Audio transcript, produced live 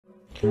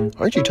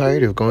Aren't you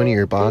tired of going to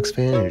your box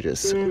fan and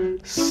just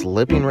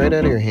slipping right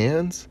out of your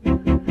hands?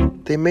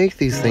 They make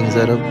these things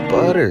out of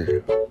butter.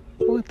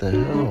 What the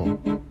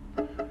hell?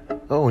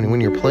 Oh, and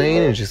when you're playing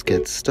and it just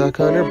gets stuck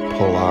under,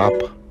 plop.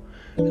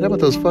 And how about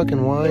those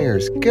fucking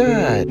wires?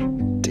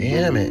 God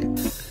damn it.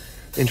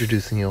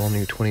 Introducing the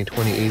all-new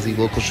 2020 AZ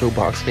Local Show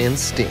Box Fan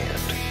Stand.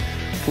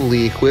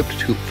 Fully equipped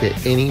to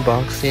fit any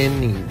box stand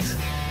needs.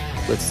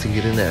 Let's see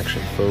it in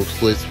action,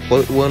 folks. Let's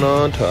put one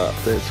on top.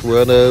 That's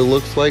what it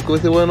looks like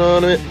with the one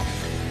on it.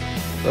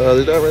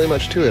 There's not really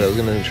much to it. I was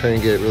going to try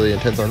and get really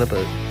intense on it,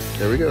 but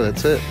there we go.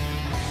 That's it.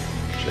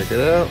 Check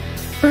it out.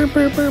 So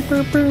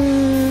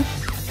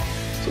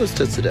let's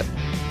test it out.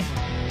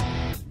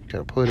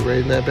 Kind of put it right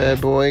in that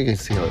bad boy. You can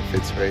see how it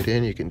fits right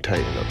in. You can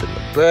tighten up in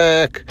the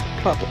back.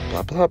 Plop, plop,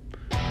 plop, plop.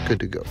 Good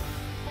to go.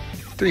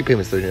 3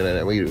 payments,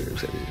 $39.99. We do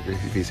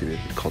VCB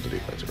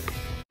cultivate my syrup.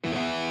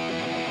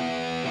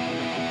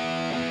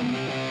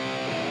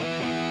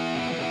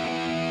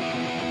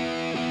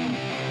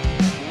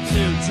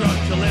 Too drunk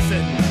to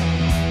listen,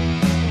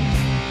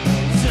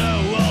 too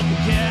old to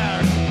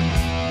care.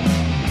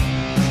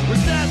 We're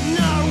set in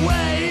our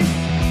ways,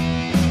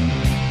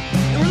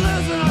 and we're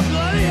losing our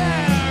bloody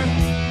hair.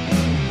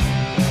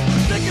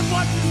 We're sick of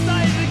watching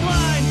society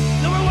decline.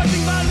 Now we're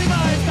watching bodily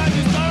minds. Time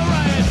to start a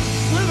riot.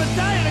 Live a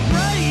diet of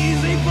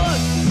crazy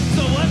books.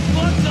 So let's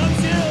put some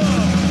chill.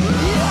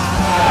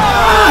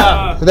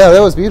 Yeah! That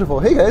was beautiful.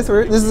 Hey guys,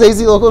 this is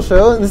AZ Local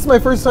Show, and this is my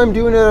first time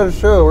doing it at a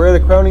show. We're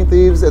at a Crowning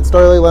Thieves at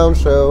Starlight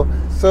Lounge show.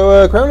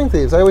 So Crowning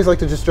Thieves, I always like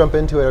to just jump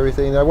into it,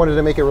 everything. I wanted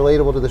to make it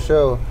relatable to the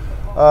show.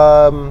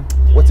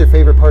 What's your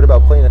favorite part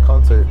about playing a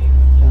concert?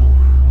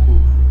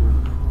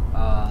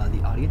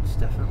 The audience,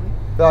 definitely.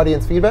 The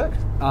audience feedback?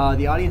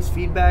 The audience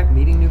feedback,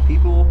 meeting new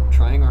people,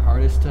 trying our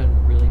hardest to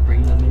really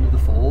bring them into the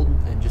fold,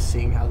 and just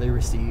seeing how they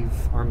receive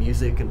our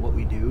music and what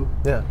we do.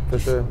 Yeah, for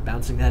sure.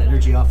 Bouncing that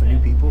energy off of new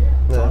people.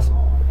 It's awesome.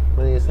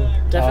 What do you think?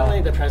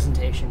 Definitely the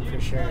presentation, for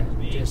sure.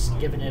 Just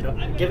giving it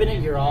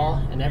your all,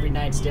 and every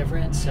night's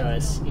different, so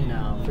it's,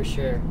 for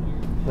sure.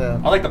 Yeah.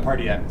 I like the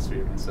party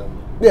atmosphere, so.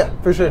 Yeah,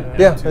 for sure.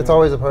 Yeah, it's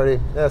always a party.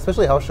 Yeah,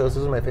 especially house shows.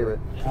 Those are my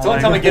favorite. It's the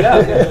only time I get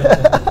out.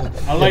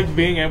 I like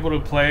being able to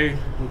play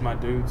with my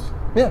dudes.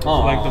 Yeah. It's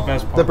like the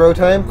best part. The bro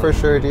time, for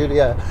sure, dude.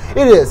 Yeah,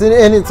 it is.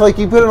 And it's like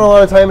you put in a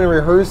lot of time and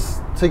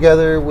rehearse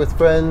together with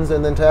friends,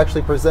 and then to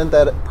actually present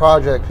that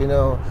project,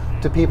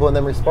 to people and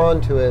then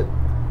respond to it.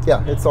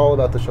 Yeah, it's all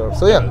about the show.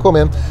 So yeah, cool,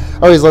 man.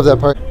 I always love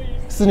that part.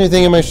 This is a new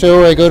thing in my show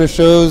where I go to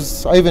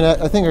shows. I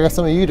think I got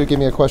some of you to give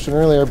me a question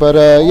earlier, but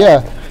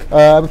yeah,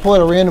 I'm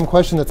pulling a random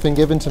question that's been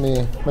given to me.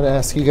 I'm going to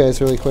ask you guys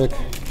really quick.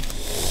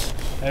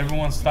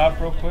 Everyone stop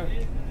real quick.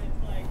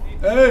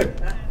 Hey!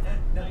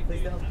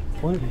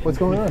 What's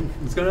going on?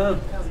 What's going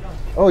on?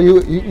 Oh, you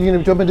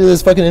gonna jump into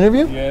this fucking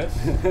interview? Yes.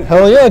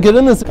 Hell yeah, get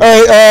in this. All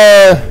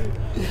right,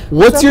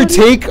 what's your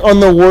take on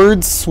the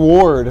word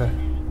sword?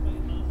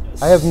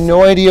 I have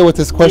no idea what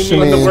this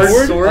question means. On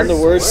the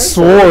word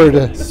sword.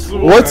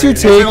 What's your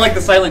take like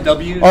the silent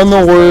W? on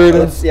the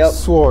word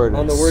sword?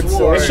 On the word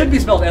sword. It should be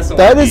spelled S-O-R-D.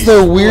 That is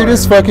the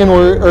weirdest fucking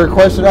word or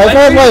question. I've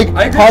had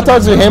like hot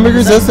dogs or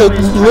hamburgers. That's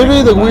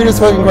literally the weirdest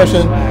fucking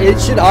question.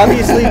 It should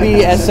obviously be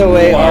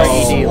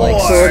S-O-A-R-E-D,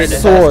 like sword in the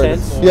Sword.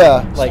 past tense.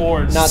 Yeah. Like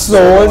not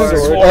Sword.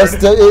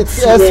 sword.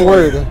 It's S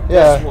word.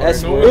 Yeah.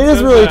 S word. It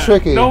is really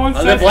tricky. No one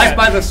I says live life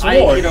by the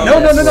sword.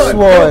 No.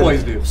 Sword.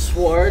 Boys do.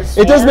 Sword.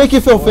 It does make you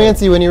feel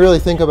fancy when you really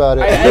think about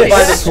it.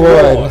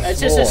 Sword. It's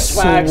just a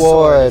swag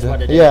sword. Is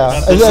what it is. Yeah.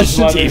 That's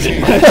what it is.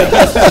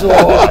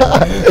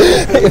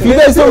 If you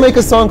guys don't make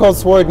a song called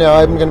Sword now,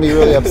 I'm gonna be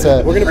really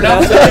upset. We're gonna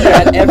pronounce it like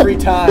that every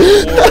time.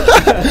 It's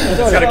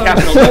got a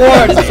capital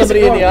Sword. Is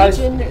somebody in the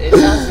audience? It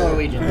sounds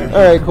Norwegian.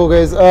 All right, cool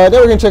guys. Now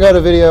we're gonna check out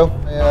a video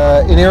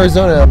in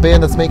Arizona, a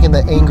band that's making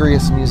the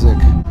angriest music.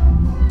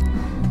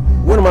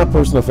 One of my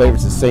personal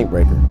favorites is Saint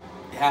Breaker.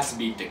 It has to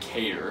be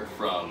Decatur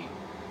from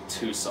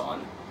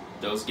Tucson.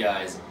 Those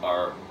guys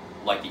are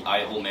like the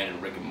eye-hole man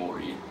and Rick and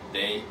Morty.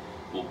 They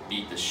will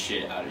beat the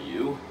shit out of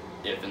you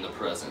if in the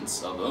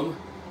presence of them.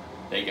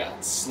 They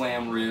got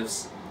slam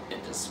riffs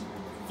and just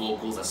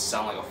vocals that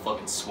sound like a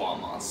fucking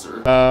swamp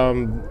monster.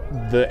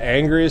 The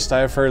angriest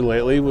I've heard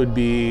lately would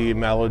be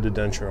Malo de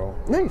Dentro.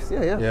 Nice,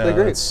 yeah, they're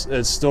great.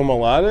 It's still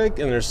melodic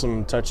and there's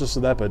some touches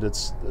to that, but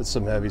it's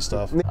some heavy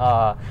stuff.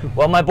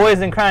 Well, my boys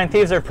in Crowning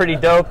Thieves are pretty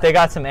dope. They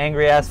got some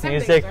angry ass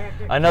music.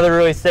 Another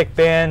really sick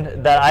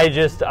band that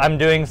I'm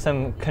doing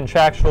some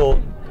contractual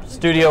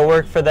studio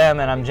work for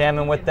them, and I'm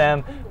jamming with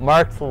them.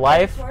 Marked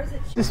Life.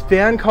 This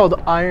band called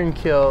Iron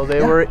Kill.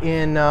 They were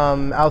in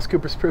Alice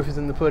Cooper's Proof is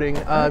in the Pudding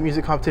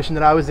music competition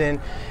that I was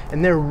in,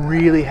 and they're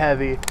really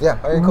heavy. Yeah,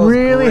 Iron Kill is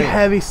really great.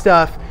 heavy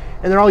stuff,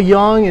 and they're all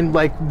young and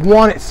like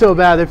want it so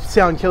bad. They're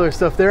sound killer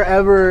stuff. If they're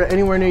ever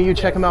anywhere near you,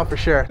 check them out for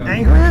sure.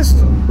 Angriest?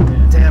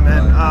 Damn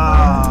it.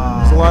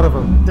 There's a lot of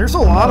them. There's a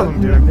lot of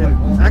them,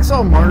 dude.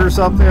 XL Martyrs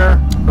up there.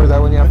 Heard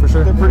that one, yeah, for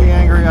sure. They're pretty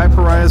angry.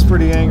 Pariah's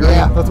pretty angry.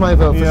 Yeah, that's my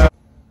vote. For sure.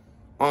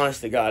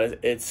 Honest to God,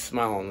 it's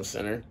Smile on the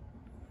Center.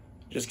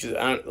 Just because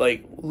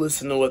I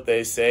listen to what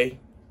they say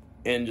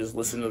and just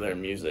listen to their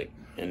music.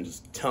 and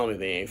just tell me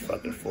they ain't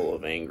fucking full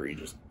of angry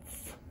just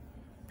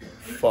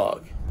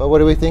fuck. But what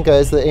do we think,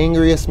 guys? The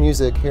angriest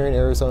music here in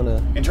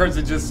Arizona. In terms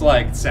of just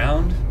like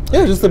sound?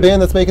 Yeah, just the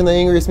band that's making the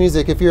angriest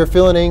music. If you're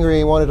feeling angry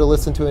and wanted to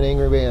listen to an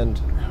angry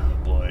band. Oh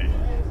boy.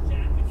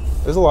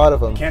 There's a lot of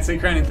them. Can't say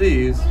Crying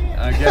Thieves.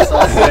 I guess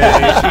I'll say.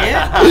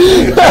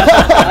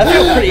 I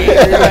feel pretty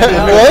angry right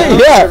now. Right?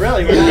 Yeah.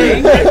 Really, we're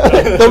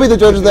angry. They'll be the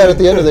judge of that at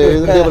the end of there.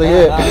 You'll be able to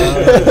hear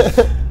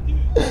it.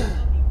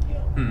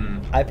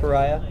 I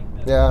Pariah.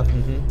 Yeah.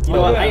 You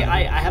know what?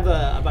 I have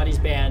a buddy's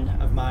band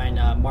of mine,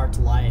 Marked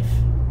Life.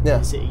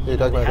 Yeah. So, You're they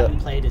talking about haven't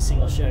that. played a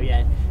single show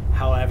yet.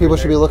 However, People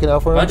should be looking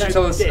out for Why them. don't you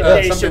tell us They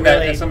something should that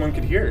really- someone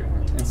could hear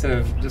instead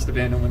of just a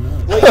band no one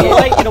knows?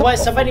 Well, you know what?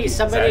 Somebody you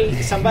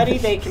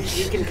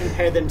can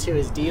compare them to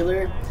as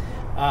Dealer.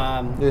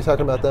 You're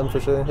talking about them for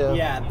sure. Yeah.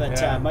 Yeah,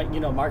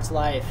 but Mark's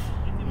Life,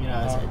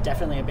 is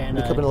definitely a band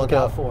Be to keeping a look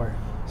lookout out for.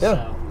 Yeah.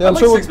 So. Yeah, I'm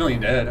like sure. 6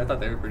 Million Dead. I thought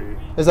they were pretty.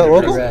 Is that they're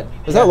local? pretty rad.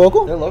 Is that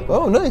local? They're local.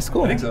 Oh, nice,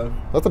 cool. I think so.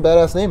 That's a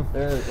badass name.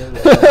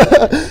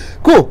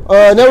 Cool.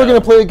 Now we're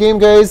gonna play a game,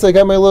 guys. I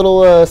got my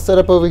little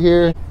setup over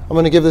here. I'm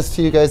gonna give this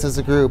to you guys as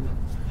a group.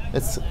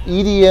 It's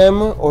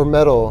EDM or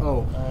metal.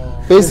 Oh.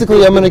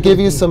 Basically, I'm gonna give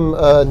you some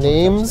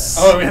names.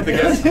 Oh, we have to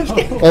guess.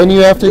 And you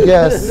have to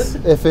guess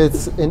if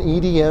it's an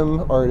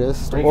EDM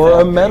artist or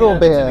a metal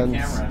band.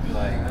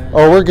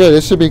 Oh, we're good.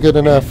 It should be good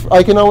enough.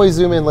 I can always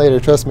zoom in later.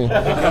 Trust me.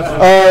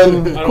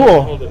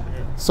 Cool.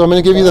 So I'm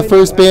gonna give you the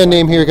first band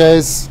name here,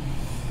 guys.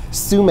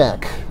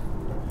 Sumac.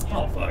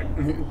 Oh fuck.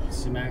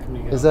 Sumac.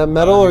 Is that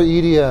metal or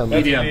EDM?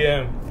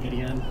 EDM.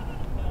 EDM.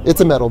 It's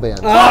a metal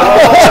band.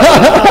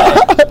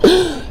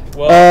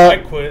 Well, I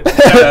quit.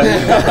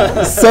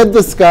 Said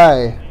the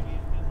Sky.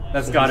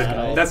 That's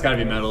gotta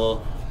be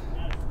metal.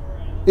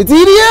 It's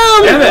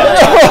EDM! Damn it!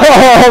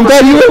 Oh, I'm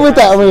glad you went with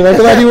that. I'm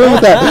glad you went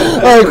with that.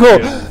 All right, cool.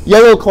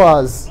 Yellow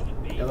Claws.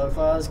 Yellow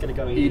Claws gonna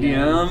go EDM.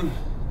 EDM.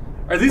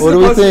 Are these What do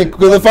we think?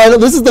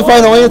 This is the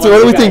final answer. What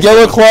do we think?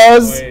 Yellow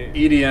Claws?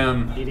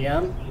 EDM.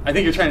 EDM. I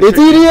think you're trying to. It's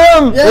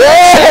EDM! Yeah!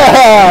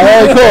 All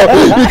right,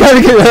 cool. You kind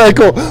of get it. All right,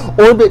 cool.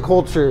 Orbit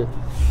Culture.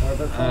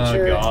 Orbit Oh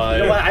Culture. god.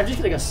 You know what? I'm just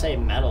gonna go say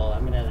metal.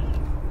 I'm gonna.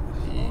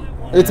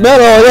 It's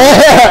metal.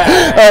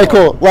 Yeah! All right,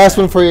 cool. Last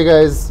one for you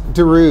guys.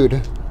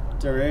 Darude.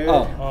 Darude.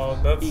 Oh,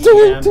 that's.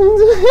 EDM.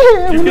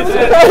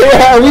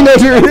 Yeah, we know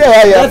Darude.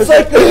 Yeah. That's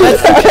the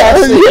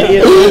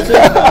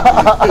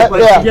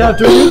Yeah,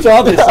 Darude's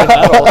obviously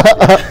metal.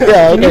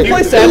 Yeah, Can you okay.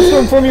 play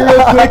Sandstorm for me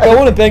real quick? I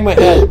want to bang my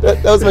head.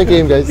 That was my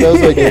game, guys. That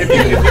was my game.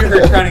 If you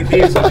heard Crowning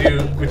Thieves,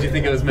 would you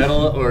think it was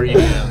metal or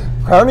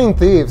EDM? Crowning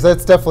Thieves,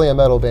 that's definitely a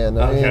metal band.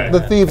 I mean, Okay. the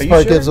Thieves Are you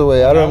part sure? gives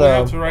away. I don't Now we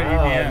have to know. write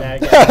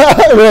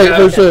EDM. Right,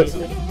 for sure.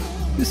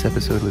 This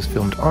episode was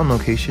filmed on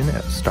location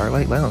at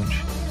Starlight Lounge,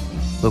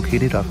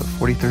 located off of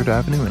 43rd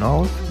Avenue in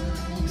Olive.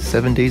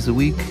 7 days a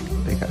week.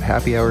 They got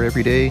happy hour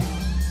every day.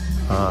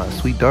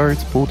 Sweet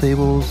darts, pool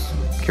tables,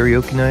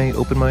 karaoke night,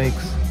 open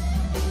mics.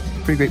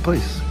 Pretty great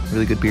place.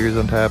 Really good beers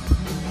on tap.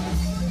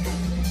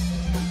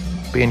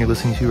 Band you're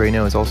listening to right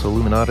now is also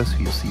Illuminatus,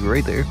 who you'll see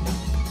right there.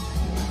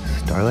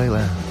 Starlight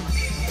Lounge.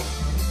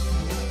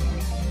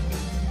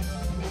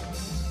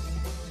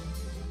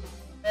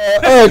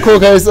 All right, cool,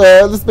 guys.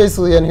 This is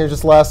basically in here,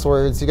 just last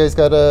words. You guys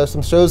got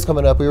some shows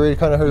coming up. We already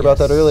kind of heard about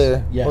that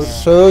earlier. Yes. What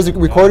shows,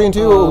 recording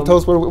too? Tell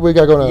us what we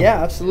got going on.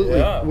 Yeah, absolutely.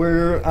 Yeah.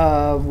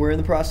 We're in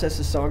the process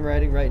of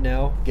songwriting right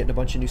now, getting a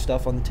bunch of new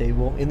stuff on the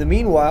table. In the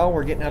meanwhile,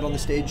 we're getting out on the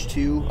stage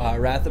too.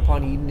 Wrath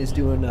Upon Eden is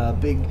doing a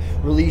big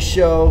release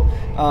show,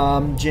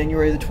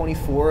 January the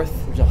 24th.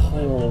 There's a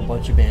whole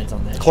bunch of bands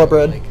on that. Club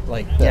show.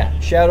 Red. Yeah,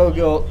 Shadow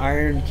Guilt,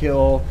 Iron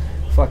Kill,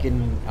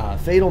 fucking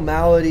Fatal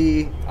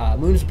Malady,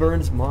 Moons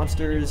Burns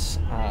Monsters.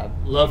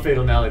 Love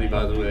Fatal Malady,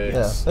 by the way.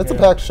 Yeah, it's a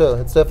packed show.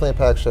 It's definitely a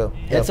packed show.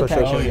 It's a for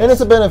packed sure. show, And yes.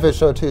 it's a benefit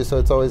show too, so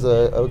it's always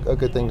a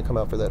good thing to come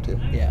out for that too.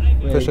 Yeah,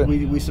 For sure.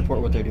 we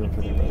support what they're doing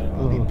for their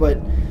brother. But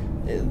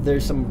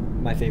there's some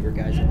of my favorite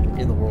guys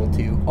in the world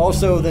too.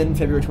 Also, then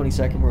February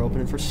 22nd, we're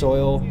opening for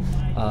Soil.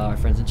 Our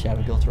friends in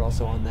Shadow Guilt are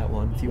also on that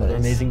one. A few other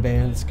Nice. amazing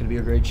bands. It's gonna be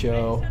a great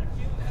show.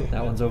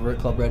 That one's over at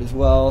Club Red as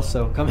well.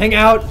 So come hang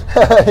out.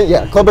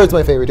 Yeah, Club Bird's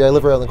my favorite. Dude. I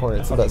live around the corner.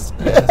 It's the best.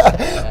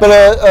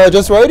 But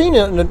just writing,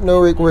 no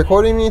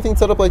recording, anything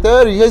set up like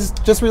that. Or you guys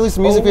just released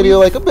a music video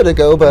like a bit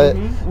ago, but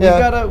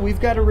yeah.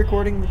 We've got a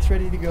recording that's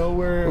ready to go.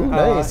 Where Ooh,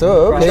 nice.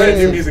 Oh, I'm trying to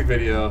do a okay. music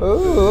video.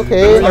 Oh,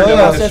 okay. We're in the Yeah.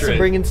 process of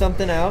bringing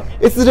something out.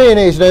 It's the day and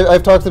age, and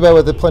I've talked about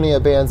with plenty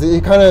of bands.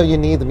 You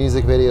need the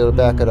music video to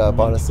back it up.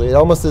 Honestly, it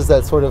almost is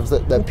that sort of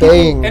that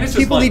bang. And it's just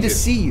People fun, need to too.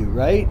 see you,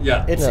 right?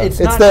 Yeah. It's Yeah. it's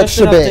It's not that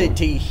just enough shebang.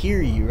 to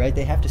hear you, right?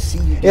 They have to see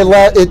you.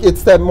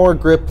 It's that more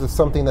grip of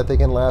something that they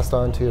can last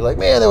on to. Like,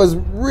 man, that was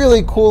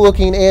really cool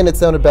looking, and it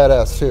sounded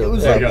badass too. It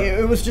was Yeah. like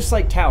it was just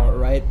like Tower,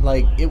 right?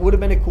 Like it would have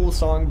been a cool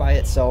song by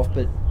itself,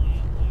 but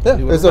Yeah,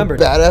 we would it's a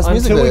remembered. badass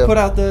music until video.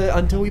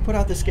 we put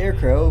out the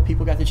Scarecrow,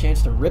 people got the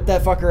chance to rip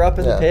that fucker up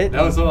in the pit.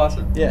 That was so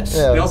awesome. Yes.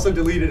 They also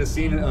deleted a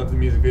scene of the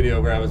music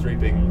video where I was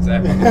raping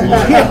Zach on the floor.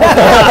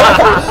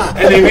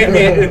 And they made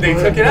me, and they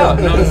took it out.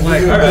 And I was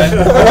like, all right.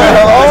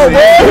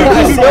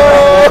 So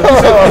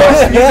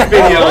music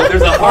video,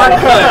 there's a hard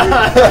cut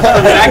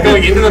of Zach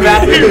going into the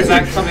bathroom and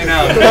Zach coming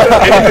out.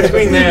 And in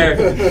between there,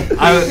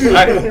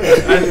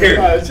 I'm here.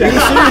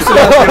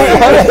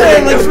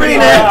 Let's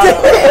reenact it.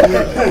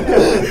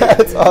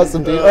 That's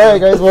awesome, dude. All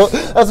right, guys. Well,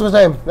 that's my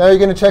time. Now you're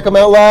gonna check them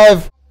out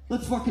live.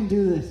 Let's fucking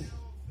do this.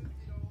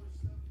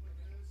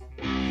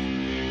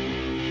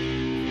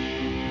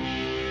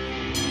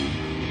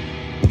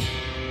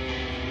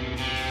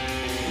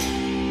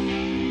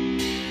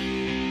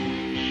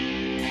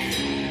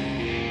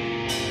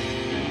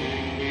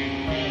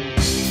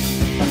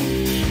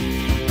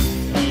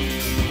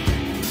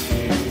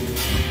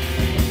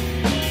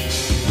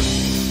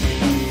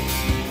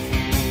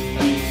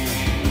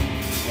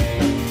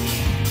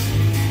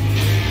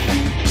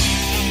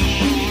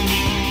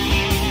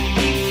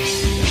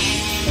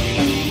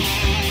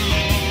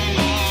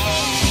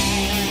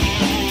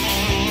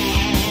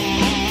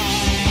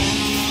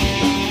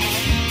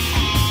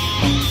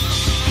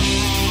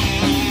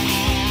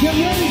 Get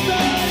ready,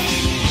 son!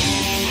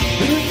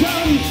 Here it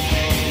comes!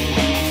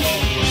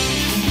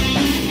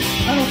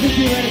 I don't think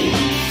you're ready.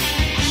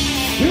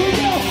 Here we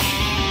go!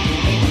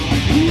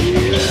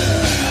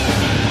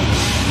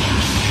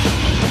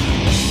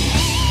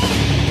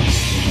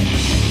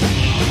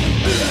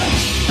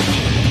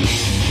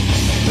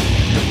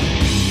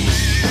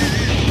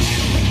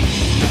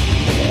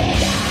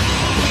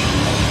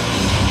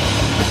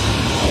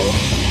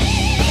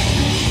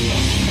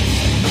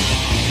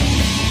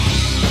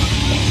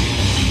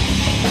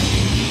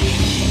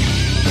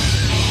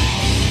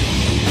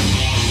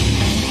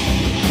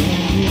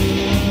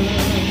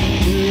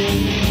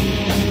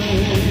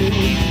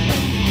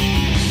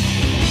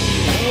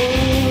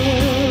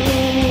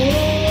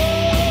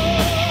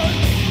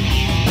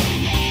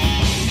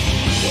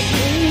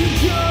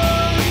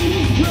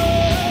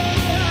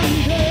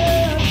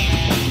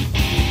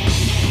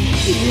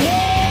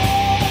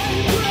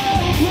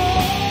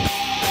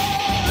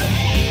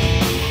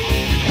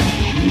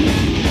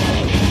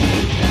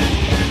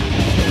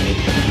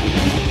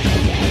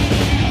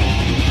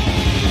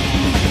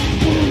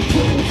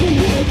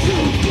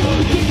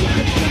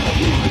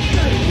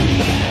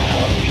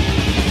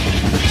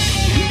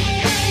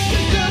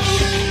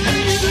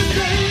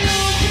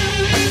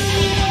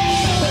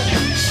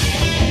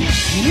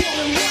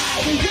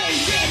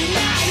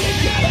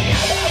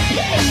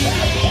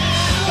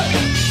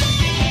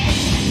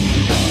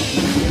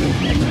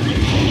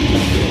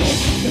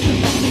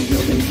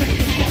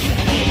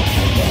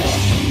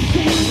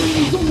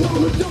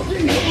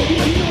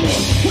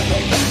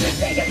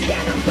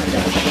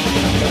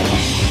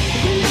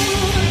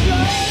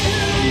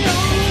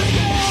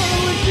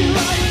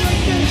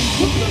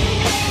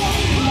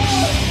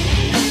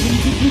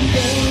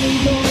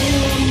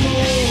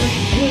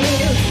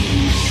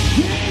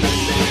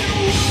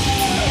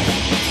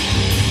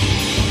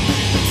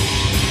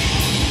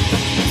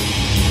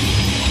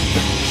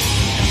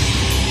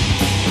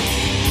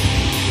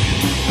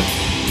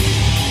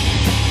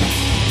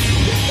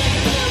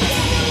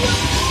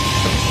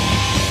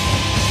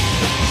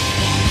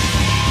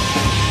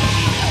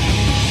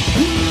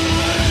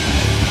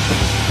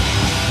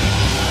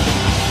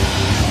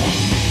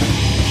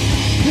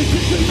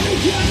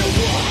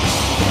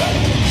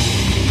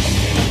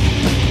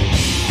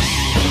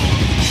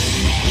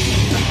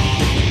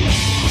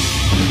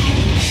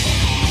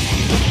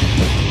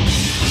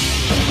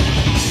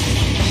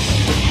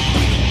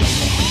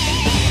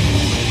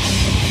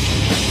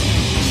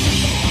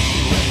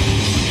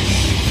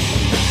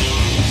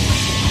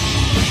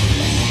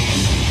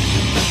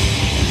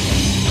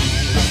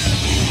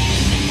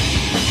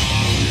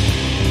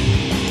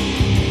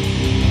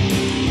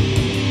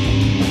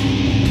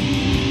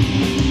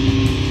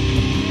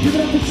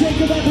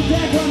 Jacob at the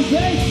back on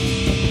bass.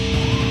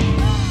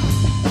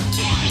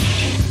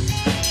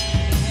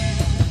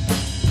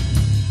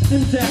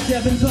 And Zach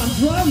Evans on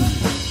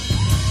drums.